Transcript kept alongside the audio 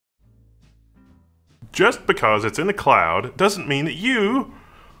Just because it's in the cloud doesn't mean that you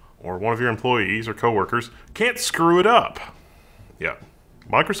or one of your employees or coworkers can't screw it up. Yeah,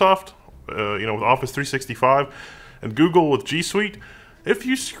 Microsoft, with Office 365 and Google with G Suite, if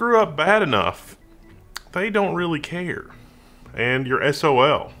you screw up bad enough, they don't really care. And you're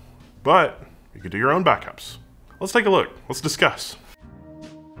SOL. But you can do your own backups. Let's take a look. Let's discuss.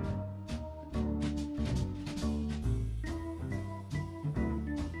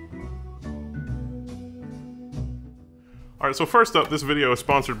 Alright, so first up, this video is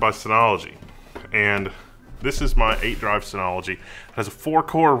sponsored by Synology. And this is my 8-drive Synology. It has a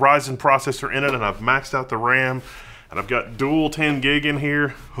 4-core Ryzen processor in it, and I've maxed out the RAM. And I've got dual 10 gig in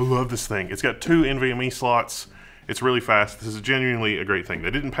here. I love this thing. It's got 2 NVMe slots. It's really fast. This is genuinely a great thing.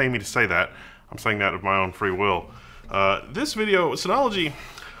 They didn't pay me to say that. I'm saying that of my own free will. This video, Synology,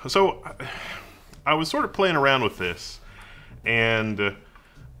 so I was sort of playing around with this. And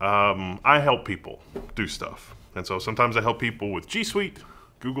I help people do stuff. And so sometimes I help people with G Suite,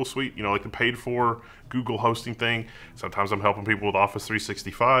 Google Suite, like the paid for Google hosting thing. Sometimes I'm helping people with Office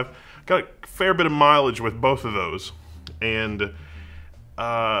 365. Got a fair bit of mileage with both of those. And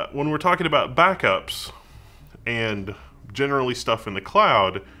when we're talking about backups and generally stuff in the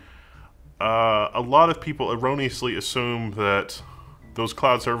cloud, a lot of people erroneously assume that those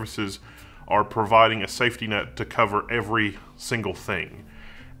cloud services are providing a safety net to cover every single thing.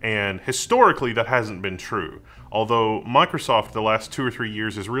 And historically, that hasn't been true. Although Microsoft the last 2 or 3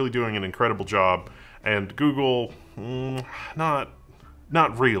 years is really doing an incredible job, and Google, not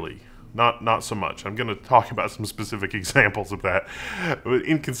really. Not so much. I'm going to talk about some specific examples of that.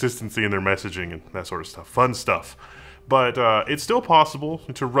 Inconsistency in their messaging and that sort of stuff. Fun stuff. But it's still possible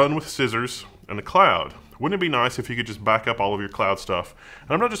to run with scissors in the cloud. Wouldn't it be nice if you could just back up all of your cloud stuff?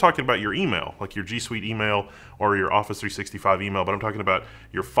 And I'm not just talking about your email, like your G Suite email or your Office 365 email, but I'm talking about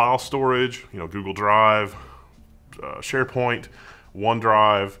your file storage, Google Drive, SharePoint,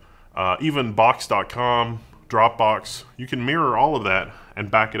 OneDrive, even Box.com, Dropbox. You can mirror all of that and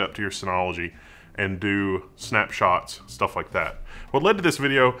back it up to your Synology and do snapshots, stuff like that. What led to this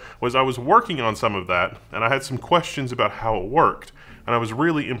video was I was working on some of that, and I had some questions about how it worked. And I was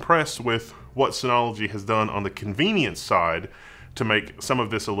really impressed with what Synology has done on the convenience side to make some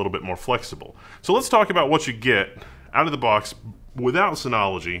of this a little bit more flexible. So let's talk about what you get out of the box without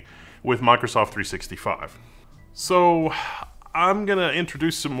Synology with Microsoft 365. So I'm gonna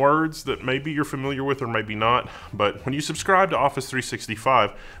introduce some words that maybe you're familiar with or maybe not, but when you subscribe to Office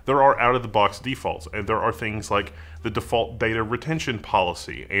 365, there are out-of-the-box defaults, and there are things like the default data retention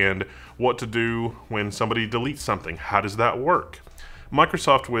policy and what to do when somebody deletes something. How does that work?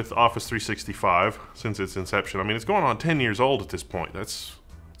 Microsoft with Office 365, since its inception, I mean, it's going on 10 years old at this point. It's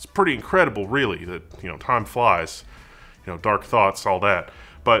pretty incredible, really, that, time flies, dark thoughts, all that.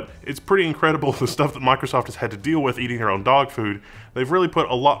 But it's pretty incredible the stuff that Microsoft has had to deal with eating their own dog food. They've really put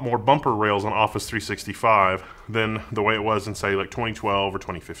a lot more bumper rails on Office 365 than the way it was in, say, like 2012 or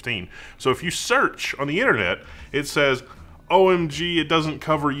 2015. So if you search on the internet, it says, OMG, it doesn't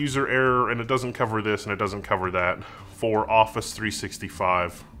cover user error, and it doesn't cover this, and it doesn't cover that for Office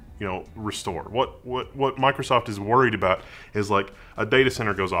 365, restore. What Microsoft is worried about is like a data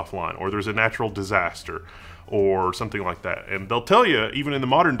center goes offline, or there's a natural disaster, or something like that. And they'll tell you, even in the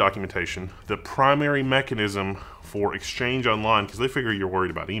modern documentation, the primary mechanism for exchange online, because they figure you're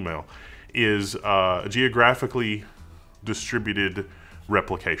worried about email, is geographically distributed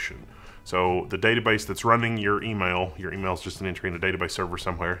replication. So the database that's running your email is just an entry in a database server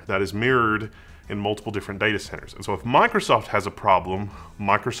somewhere, that is mirrored in multiple different data centers. And so if Microsoft has a problem,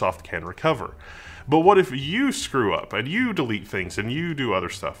 Microsoft can recover. But what if you screw up and you delete things and you do other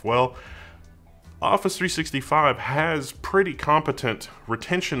stuff? Well, Office 365 has pretty competent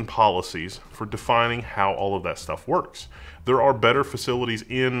retention policies for defining how all of that stuff works. There are better facilities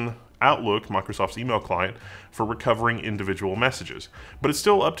in Outlook, Microsoft's email client, for recovering individual messages. But it's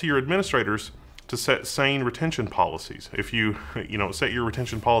still up to your administrators to set sane retention policies. If you, set your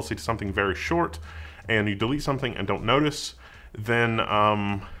retention policy to something very short and you delete something and don't notice, then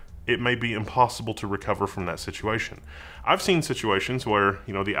it may be impossible to recover from that situation. I've seen situations where,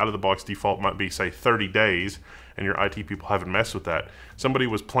 the out-of-the-box default might be, say, 30 days, and your IT people haven't messed with that. Somebody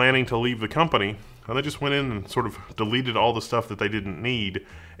was planning to leave the company, and they just went in and sort of deleted all the stuff that they didn't need,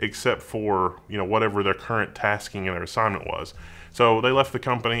 except for, whatever their current tasking and their assignment was. So they left the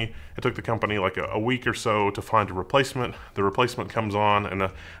company. It took the company like a week or so to find a replacement. The replacement comes on,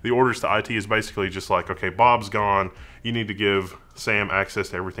 and the orders to IT is basically just like, okay, Bob's gone. You need to give Sam access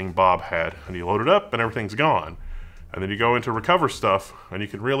to everything Bob had. And you load it up, and everything's gone. And then you go into recover stuff, and you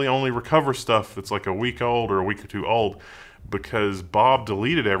can really only recover stuff that's like a week old or a week or two old because Bob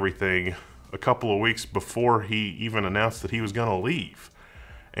deleted everything a couple of weeks before he even announced that he was going to leave.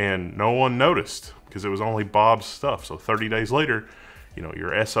 And no one noticed because it was only Bob's stuff. So 30 days later, you know,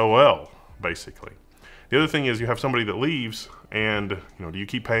 you're SOL, basically. The other thing is you have somebody that leaves and, you know, do you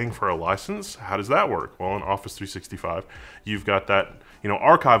keep paying for a license? How does that work? Well, in Office 365, you've got that, you know,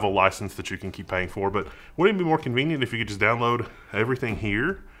 archival license that you can keep paying for, but wouldn't it be more convenient if you could just download everything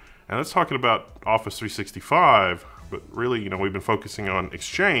here? And that's talking about Office 365, but really, you know, we've been focusing on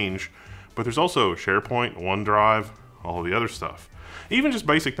Exchange, but there's also SharePoint, OneDrive, all of the other stuff. Even just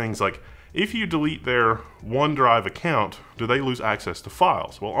basic things like, if you delete their OneDrive account, do they lose access to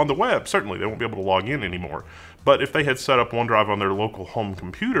files? Well, on the web, certainly they won't be able to log in anymore. But if they had set up OneDrive on their local home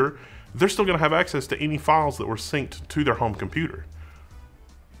computer, they're still going to have access to any files that were synced to their home computer.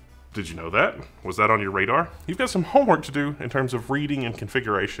 Did you know that? Was that on your radar? You've got some homework to do in terms of reading and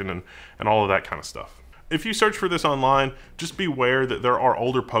configuration and all of that kind of stuff. If you search for this online, just beware that there are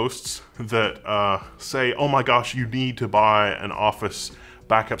older posts that say, oh my gosh, you need to buy an Office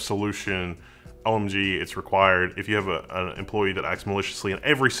backup solution. OMG, it's required. If you have an employee that acts maliciously in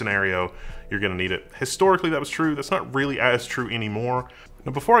every scenario, you're going to need it. Historically, that was true. That's not really as true anymore.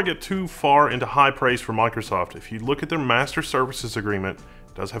 Now, before I get too far into high praise for Microsoft, if you look at their Master Services Agreement,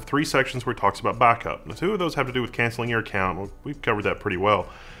 it does have 3 sections where it talks about backup. Now, 2 of those have to do with canceling your account. Well, we've covered that pretty well.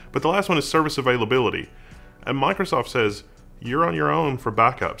 But the last one is service availability. And Microsoft says, you're on your own for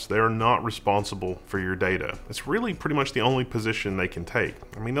backups. They are not responsible for your data. It's really pretty much the only position they can take.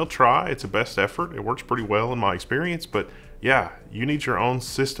 I mean, they'll try. It's a best effort. It works pretty well in my experience. But yeah, you need your own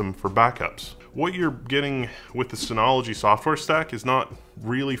system for backups. What you're getting with the Synology software stack is not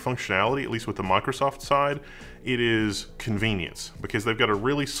really functionality, at least with the Microsoft side. It is convenience, because they've got a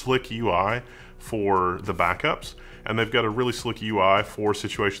really slick UI for the backups, and they've got a really slick UI for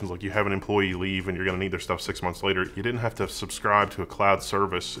situations like you have an employee leave and you're going to need their stuff 6 months later. You didn't have to subscribe to a cloud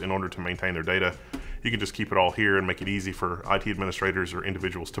service in order to maintain their data. You can just keep it all here and make it easy for IT administrators or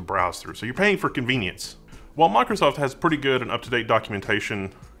individuals to browse through. So you're paying for convenience. While Microsoft has pretty good and up-to-date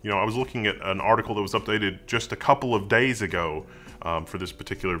documentation, you know, I was looking at an article that was updated just a couple of days ago for this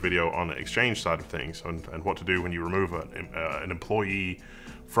particular video on the Exchange side of things and what to do when you remove an employee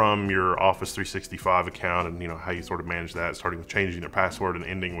from your Office 365 account, and you know how you sort of manage that, starting with changing their password and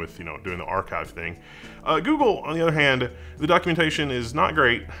ending with, you know, doing the archive thing. Google, on the other hand, the documentation is not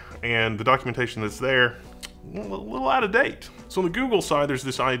great, and the documentation that's there, a little out of date. So on the Google side, there's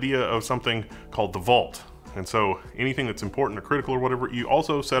this idea of something called the Vault. And so anything that's important or critical or whatever, you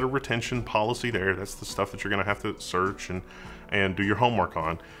also set a retention policy there. That's the stuff that you're gonna have to search and do your homework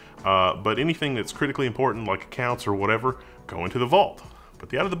on. But anything that's critically important, like accounts or whatever, go into the Vault. But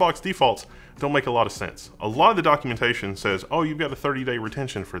the out-of-the-box defaults don't make a lot of sense. A lot of the documentation says, oh, you've got a 30-day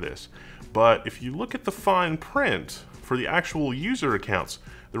retention for this. But if you look at the fine print for the actual user accounts,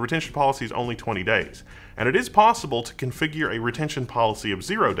 the retention policy is only 20 days. And it is possible to configure a retention policy of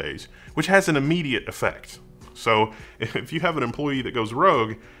 0 days, which has an immediate effect. So if you have an employee that goes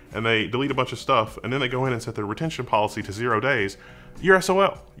rogue and they delete a bunch of stuff and then they go in and set their retention policy to 0 days, you're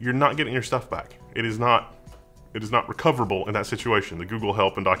SOL. You're not getting your stuff back. It is not recoverable in that situation. The Google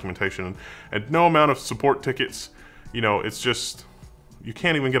help and documentation and no amount of support tickets, you know, it's just, you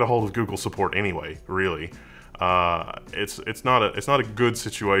can't even get a hold of Google support anyway, really. It's not a good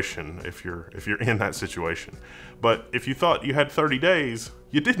situation if you're in that situation. But if you thought you had 30 days,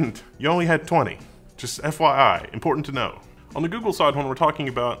 you didn't. You only had 20. Just FYI, important to know. On the Google side, when we're talking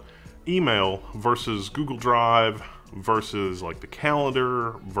about email versus Google Drive versus like the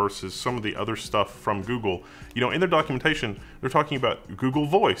calendar versus some of the other stuff from Google, you know, in their documentation, they're talking about Google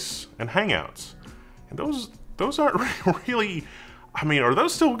Voice and Hangouts. And those aren't really, I mean, are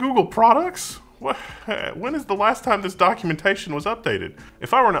those still Google products? When is the last time this documentation was updated?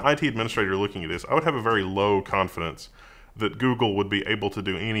 If I were an IT administrator looking at this, I would have a very low confidence that Google would be able to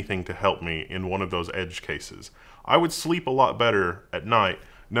do anything to help me in one of those edge cases. I would sleep a lot better at night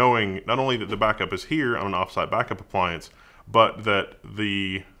knowing not only that the backup is here on an offsite backup appliance, but that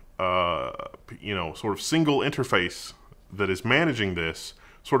the you know, sort of single interface that is managing this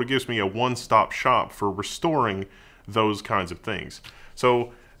sort of gives me a one-stop shop for restoring those kinds of things.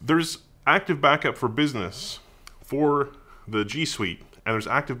 So there's active backup for business for the G Suite, and there's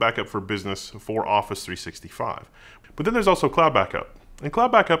active backup for business for Office 365. But then there's also cloud backup. And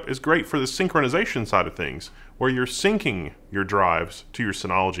cloud backup is great for the synchronization side of things, where you're syncing your drives to your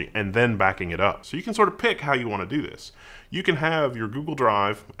Synology and then backing it up. So you can sort of pick how you want to do this. You can have your Google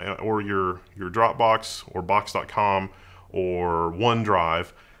Drive or your Dropbox or Box.com or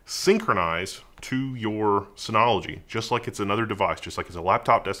OneDrive synchronize to your Synology, just like it's another device, just like it's a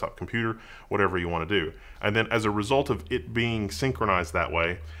laptop, desktop, computer, whatever you want to do. And then as a result of it being synchronized that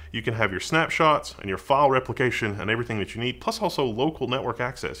way, you can have your snapshots and your file replication and everything that you need, plus also local network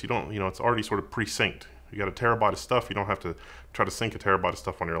access. You don't, it's already sort of pre-synced. You got a terabyte of stuff. You don't have to try to sync a terabyte of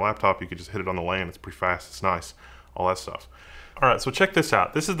stuff on your laptop. You can just hit it on the LAN. It's pretty fast. It's nice. All that stuff. All right, so check this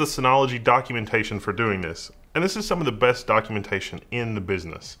out. This is the Synology documentation for doing this. And this is some of the best documentation in the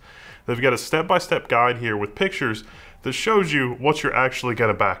business. They've got a step-by-step guide here with pictures that shows you what you're actually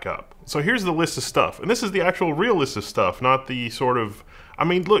going to back up. So here's the list of stuff. And this is the actual real list of stuff, not the sort of... I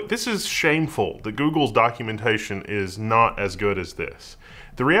mean, look, this is shameful that Google's documentation is not as good as this.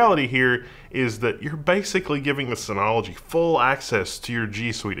 The reality here is that you're basically giving the Synology full access to your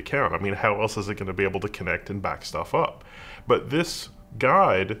G Suite account. I mean, how else is it going to be able to connect and back stuff up? But this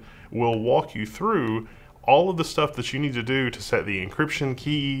guide will walk you through all of the stuff that you need to do to set the encryption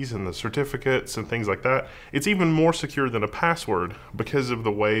keys and the certificates and things like that. It's even more secure than a password because of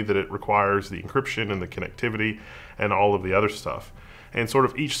the way that it requires the encryption and the connectivity and all of the other stuff. And sort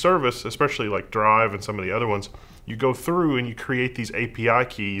of each service, especially like Drive and some of the other ones, you go through and you create these API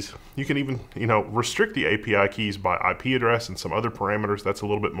keys. You can even, restrict the API keys by IP address and some other parameters. That's a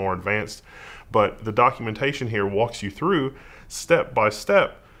little bit more advanced. But the documentation here walks you through step by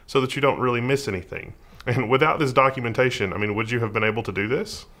step so that you don't really miss anything. And without this documentation, I mean, would you have been able to do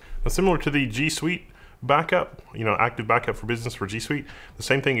this? Now, similar to the G Suite backup, active backup for business for G Suite, the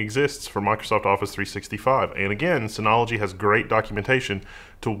same thing exists for Microsoft Office 365. And again, Synology has great documentation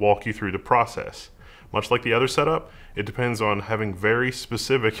to walk you through the process. Much like the other setup, it depends on having very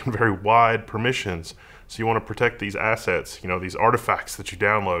specific and very wide permissions. So you want to protect these assets, these artifacts that you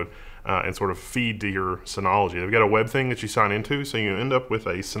download and sort of feed to your Synology. They've got a web thing that you sign into, so you end up with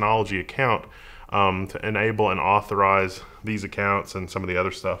a Synology account to enable and authorize these accounts and some of the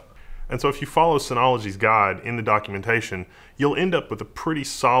other stuff. And so if you follow Synology's guide in the documentation, you'll end up with a pretty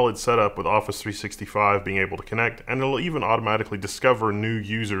solid setup with Office 365 being able to connect, and it'll even automatically discover new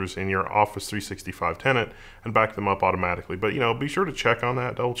users in your Office 365 tenant and back them up automatically. But be sure to check on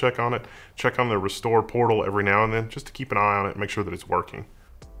that, double check on it, check on the restore portal every now and then, just to keep an eye on it and make sure that it's working.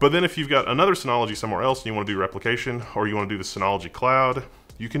 But then if you've got another Synology somewhere else and you want to do replication, or you want to do the Synology cloud,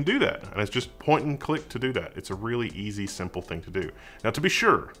 you can do that. And it's just point and click to do that. It's a really easy, simple thing to do. Now, to be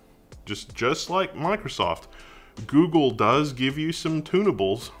sure, just like Microsoft, Google does give you some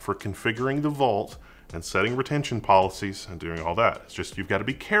tunables for configuring the vault and setting retention policies and doing all that. It's just you've got to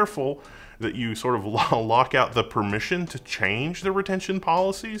be careful that you sort of lock out the permission to change the retention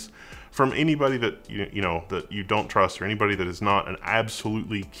policies from anybody that that you don't trust, or anybody that is not an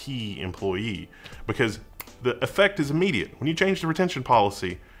absolutely key employee, because the effect is immediate when you change the retention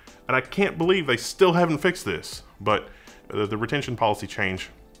policy. And I can't believe they still haven't fixed this, but the retention policy change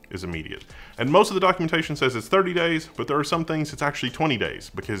is immediate. And most of the documentation says it's 30 days, but there are some things it's actually 20 days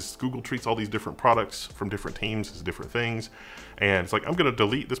because Google treats all these different products from different teams as different things. And it's like, I'm gonna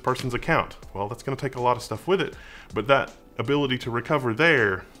delete this person's account. Well, that's gonna take a lot of stuff with it, but that ability to recover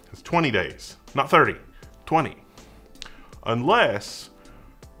there is 20 days, not 30, 20. Unless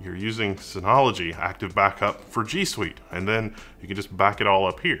you're using Synology Active Backup for G Suite, and then you can just back it all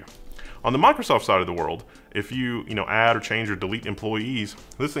up here. On the Microsoft side of the world, if you add or change or delete employees,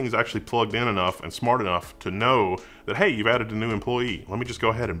 this thing is actually plugged in enough and smart enough to know that, hey, you've added a new employee. Let me just go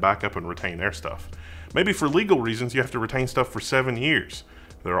ahead and back up and retain their stuff. Maybe for legal reasons, you have to retain stuff for 7 years.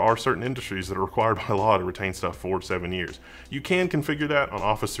 There are certain industries that are required by law to retain stuff for 7 years. You can configure that on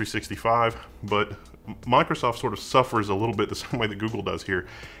Office 365, but Microsoft sort of suffers a little bit the same way that Google does here,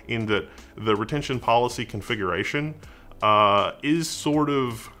 in that the retention policy configuration is sort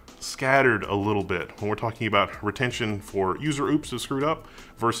of scattered a little bit when we're talking about retention for user oops have screwed up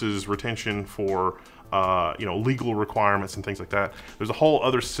versus retention for legal requirements and things like that. There's a whole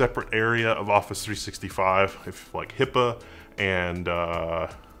other separate area of Office 365, if like HIPAA and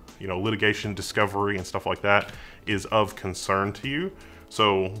litigation discovery and stuff like that is of concern to you.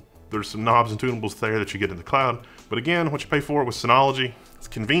 So there's some knobs and tunables there that you get in the cloud. But again, what you pay for with Synology, it's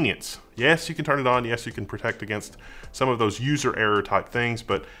convenience. Yes, you can turn it on. Yes, you can protect against some of those user error type things.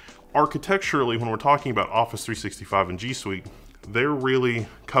 But architecturally, when we're talking about Office 365 and G Suite, they're really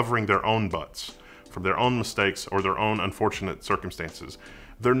covering their own butts from their own mistakes or their own unfortunate circumstances.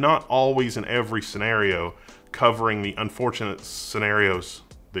 They're not always in every scenario covering the unfortunate scenarios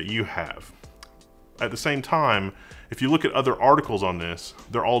that you have. At the same time, if you look at other articles on this,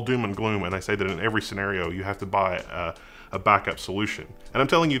 they're all doom and gloom, and they say that in every scenario you have to buy a backup solution. And I'm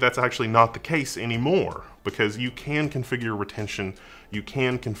telling you that's actually not the case anymore, because you can configure retention, you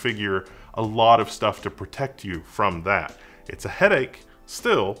can configure a lot of stuff to protect you from that. It's a headache,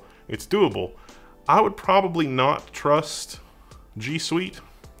 Still, it's doable. I would probably not trust G Suite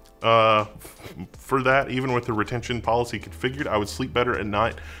for that, even with the retention policy configured. I would sleep better at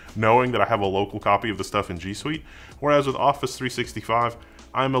night knowing that I have a local copy of the stuff in G Suite. Whereas with Office 365,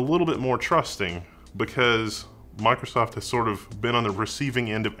 I'm a little bit more trusting because Microsoft has sort of been on the receiving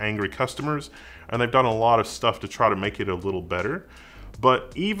end of angry customers, and they've done a lot of stuff to try to make it a little better.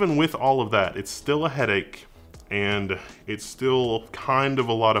 But even with all of that, it's still a headache, and it's still kind of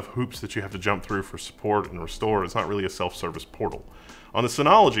a lot of hoops that you have to jump through for support and restore. It's not really a self-service portal. On the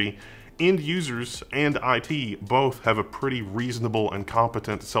Synology, end users and IT both have a pretty reasonable and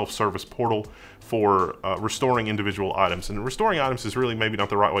competent self-service portal for restoring individual items. And restoring items is really maybe not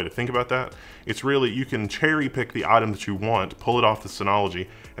the right way to think about that. It's really, you can cherry pick the item that you want, pull it off the Synology,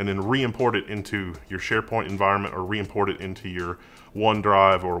 and then re-import it into your SharePoint environment or re-import it into your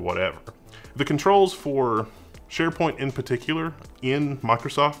OneDrive or whatever. The controls for SharePoint in particular in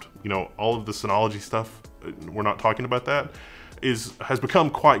Microsoft, you know, all of the Synology stuff, we're not talking about that, has become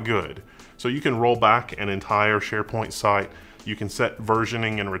quite good. So you can roll back an entire SharePoint site. You can set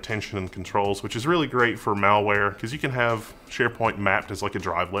versioning and retention and controls, which is really great for malware because you can have SharePoint mapped as like a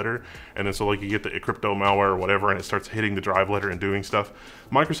drive letter, and then so like you get the crypto malware or whatever, and it starts hitting the drive letter and doing stuff.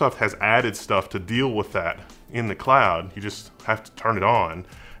 Microsoft has added stuff to deal with that in the cloud. You just have to turn it on,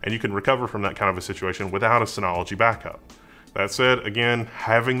 and you can recover from that kind of a situation without a Synology backup. That said, again,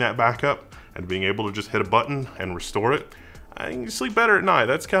 having that backup and being able to just hit a button and restore it, you can sleep better at night.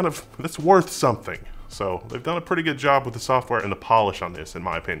 That's worth something. So they've done a pretty good job with the software and the polish on this, in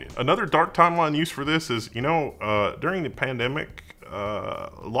my opinion. Another dark timeline use for this is, you know, during the pandemic,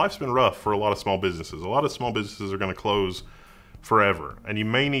 life's been rough for a lot of small businesses. A lot of small businesses are going to close forever, and you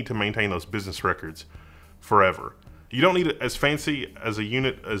may need to maintain those business records forever. You don't need it as fancy as a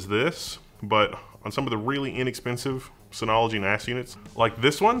unit as this, but on some of the really inexpensive Synology NAS units, like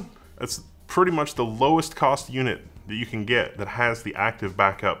this one, it's pretty much the lowest cost unit that you can get that has the active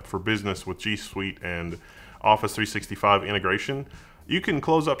backup for business with G Suite and Office 365 integration. You can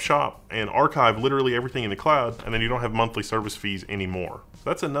close up shop and archive literally everything in the cloud, and then you don't have monthly service fees anymore.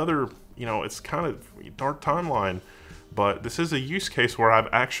 That's another, you know, it's kind of a dark timeline, but this is a use case where I've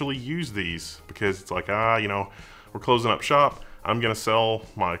actually used these because it's like, you know, we're closing up shop. I'm gonna sell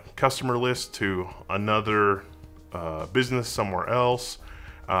my customer list to another business somewhere else.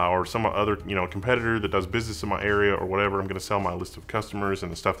 Or some other, you know, competitor that does business in my area or whatever. I'm going to sell my list of customers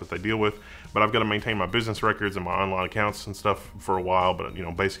and the stuff that they deal with, but I've got to maintain my business records and my online accounts and stuff for a while. But you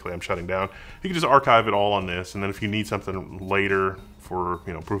know, basically, I'm shutting down. You can just archive it all on this, and then if you need something later for,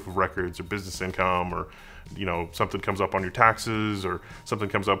 you know, proof of records or business income, or you know, something comes up on your taxes, or something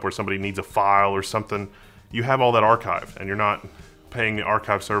comes up where somebody needs a file or something, you have all that archived, and you're not paying the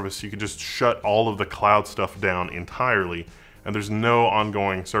archive service. You can just shut all of the cloud stuff down entirely. And there's no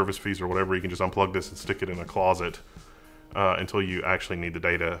ongoing service fees or whatever. You can just unplug this and stick it in a closet until you actually need the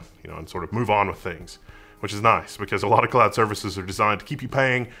data, you know, and sort of move on with things, which is nice because a lot of cloud services are designed to keep you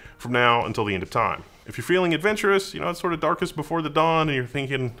paying from now until the end of time. If you're feeling adventurous, you know, it's sort of darkest before the dawn, and you're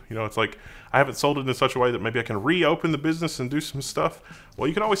thinking, you know, it's like, I haven't sold it in such a way that maybe I can reopen the business and do some stuff. Well,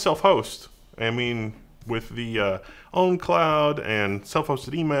 you can always self-host. I mean, with the own cloud and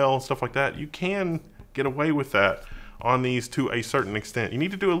self-hosted email and stuff like that, you can get away with that on these to a certain extent. You need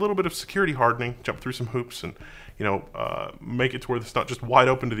to do a little bit of security hardening, jump through some hoops, and you know, make it to where it's not just wide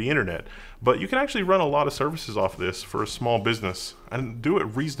open to the internet. But you can actually run a lot of services off this for a small business and do it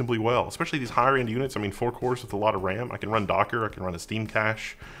reasonably well, especially these higher end units. I mean, 4 cores with a lot of RAM. I can run Docker, I can run a Steam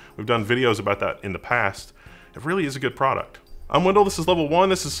cache. We've done videos about that in the past. It really is a good product. I'm Wendell, this is Level 1.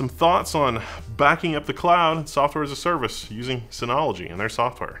 This is some thoughts on backing up the cloud and software as a service using Synology and their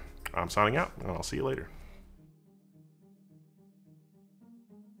software. I'm signing out, and I'll see you later.